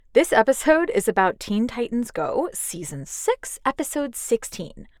This episode is about Teen Titans Go, Season 6, Episode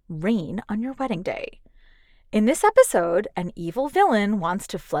 16, Rain on Your Wedding Day. In this episode, an evil villain wants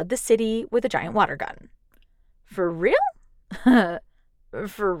to flood the city with a giant water gun. For real? For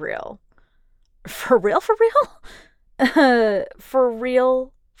real. For real? For real? For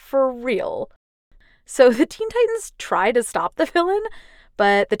real? For real. So the Teen Titans try to stop the villain,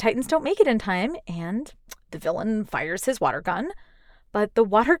 but the Titans don't make it in time, and the villain fires his water gun. But the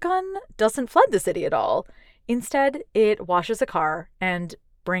water gun doesn't flood the city at all. Instead, it washes a car and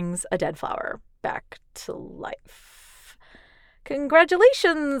brings a dead flower back to life.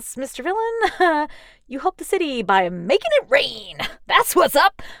 Congratulations, Mr. Villain. You helped the city by making it rain. That's what's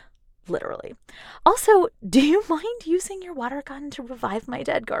up. Literally. Also, do you mind using your water gun to revive my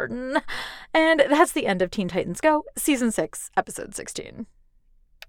dead garden? And that's the end of Teen Titans Go, Season 6, Episode 16.